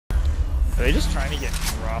Are they just trying to get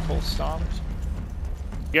raffle stomped?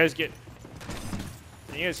 You guys get...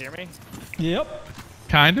 Can you guys hear me? Yep.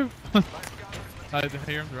 Kind of. I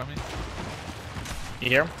hear him through me. You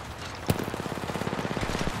hear him?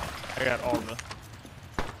 I got all the...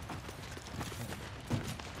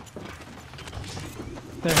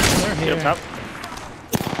 They're here. Yep, up.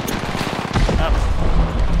 Up.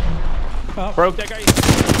 Oh. Broke that guy.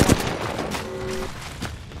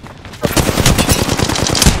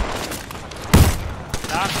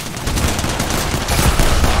 Knock.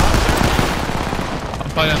 I'm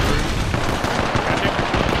fighting through. Got you.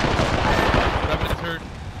 Weapon is hurt.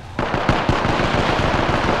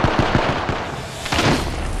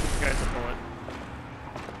 You guys are bullet.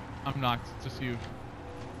 I'm knocked. It's just you.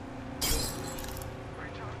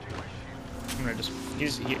 I'm gonna just...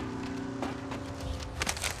 He's... He,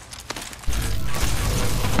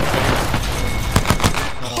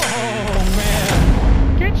 Oh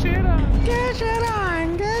man! Get shit on! Get shit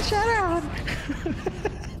on! Get shit on!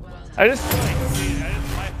 I just feel like, dude,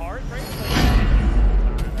 my heart rate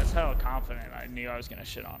like, that's how confident I knew I was gonna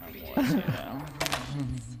shit on him was, you know?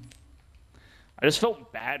 I just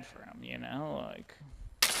felt bad for him, you know? Like...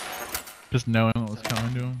 Just knowing what was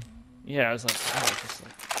coming to him. Yeah, I was like, wow, just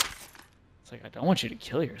like... It's like, I don't want you to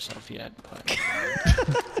kill yourself yet, but...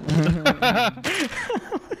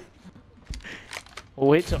 We'll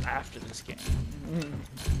wait till after this game.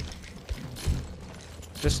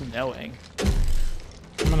 Just knowing.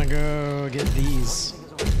 I'm gonna go get these.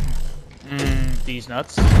 These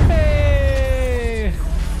nuts. Hey!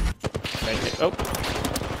 Right, oh.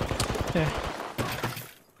 Yeah.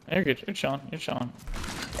 You're good. You're chilling. You're chilling.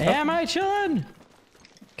 Am I chilling?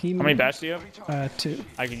 How many bats do you have? 2.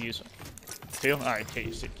 I can use them. 2? Alright,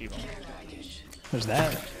 keep them. There's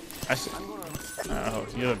that. I see. Oh,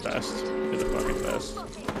 you're the best. You're the fucking best.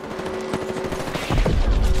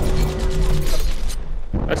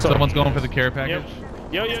 That's Someone's going for the care package.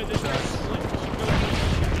 Yep. Yo, this guy's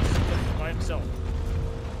by himself.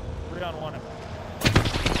 3 on 1 of them.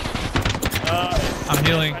 I'm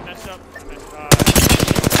healing. I messed up.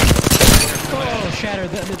 Oh, shattered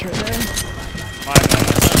that bitch right there. My bad.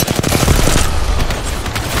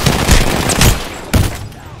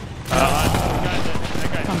 That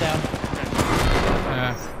guy. I'm down.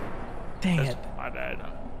 Yeah. Dang it. My bad.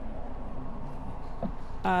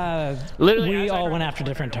 Literally, we all went after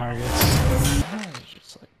different targets. It's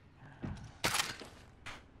just like,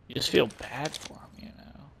 you just feel bad for him, you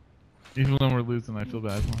know? Even when we're losing, I feel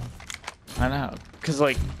bad for him. I know. Because,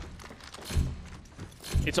 like,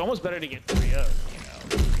 it's almost better to get 3-0, you know?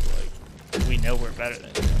 Like, we know we're better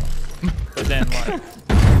than you. But then, like,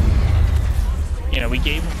 you know, we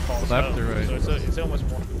gave them false Left hope, or right? so it's almost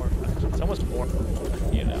more, it's almost more,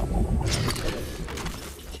 you know?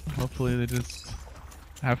 Hopefully they just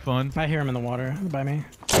have fun. I hear him in the water by me.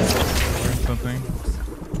 Learn something.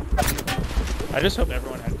 I just hope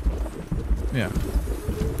everyone had fun. Yeah.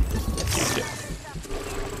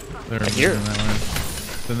 They're I hear in that one.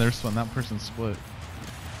 Then there's one. That person split.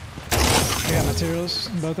 I got materials,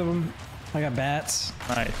 both of them. I got bats.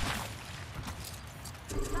 Nice.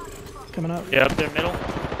 Coming up. Yeah, up there, middle.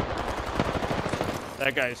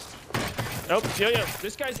 That guy's... Nope, yo,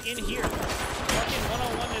 this guy's in here. Fucking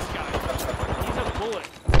one-on-one this guy. He's a bullet.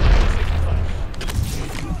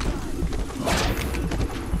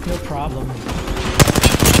 No problem. Oh,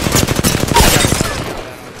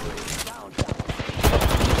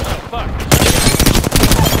 fuck.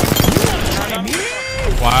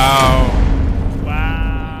 Wow.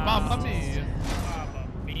 Wow. Mamma mia. Mamma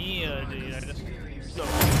mia, dude. I just feel so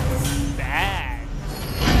bad.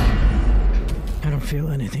 I don't feel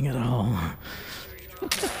anything at all.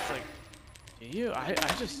 It's like, do you? I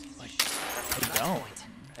just, like, I don't.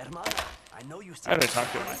 I gotta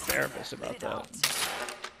talk to my therapist about that.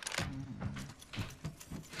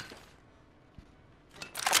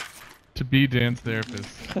 To be Dan's therapist.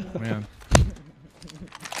 Man.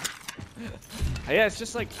 Yeah, it's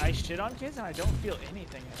just like, I shit on kids and I don't feel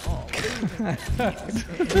anything at all. What do you think that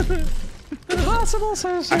means? Possible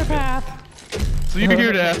sociopath. So you're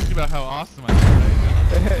here to ask about how awesome I am,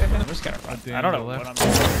 right? I'm just kind of fun. I don't know what I'm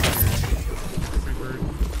doing.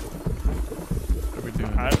 What are we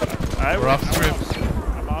doing? We're off script.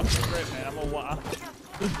 I'm off script, man.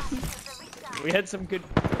 We had some good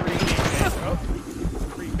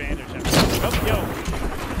free bandage. Oh, yo!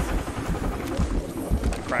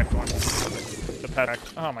 I cracked one. The pet.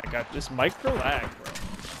 Oh my god, this micro lag, bro.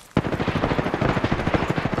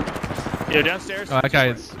 Yo, downstairs. Oh, that guy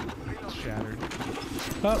is shattered.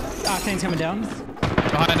 Oh, Octane's coming down.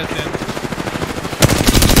 Behind us, Dan.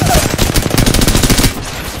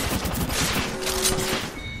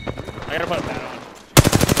 I gotta put a bat on.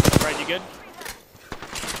 Right, you good?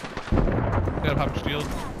 Gotta pop your shield.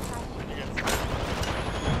 You're good.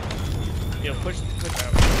 Yo, push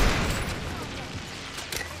out.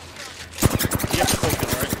 You have to full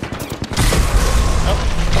kill, right? Oh.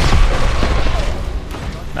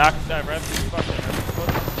 Knock, dive, Rev. Fuck it,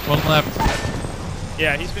 Rev. One left.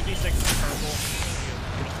 Yeah, he's 56 purple.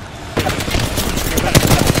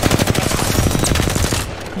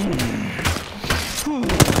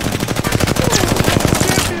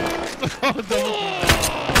 Oh, double.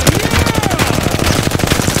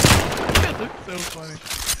 That looks so funny.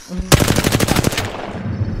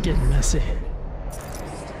 Getting messy.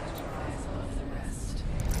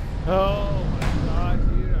 Oh my god,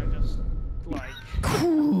 dude, I just, like...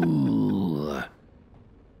 Cool.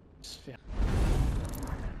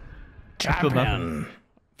 Feel nothing.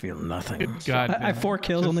 Feel nothing. Good God, I have 4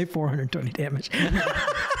 kills, only 420 damage.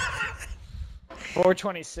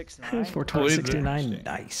 426.9. 469,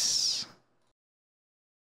 nice.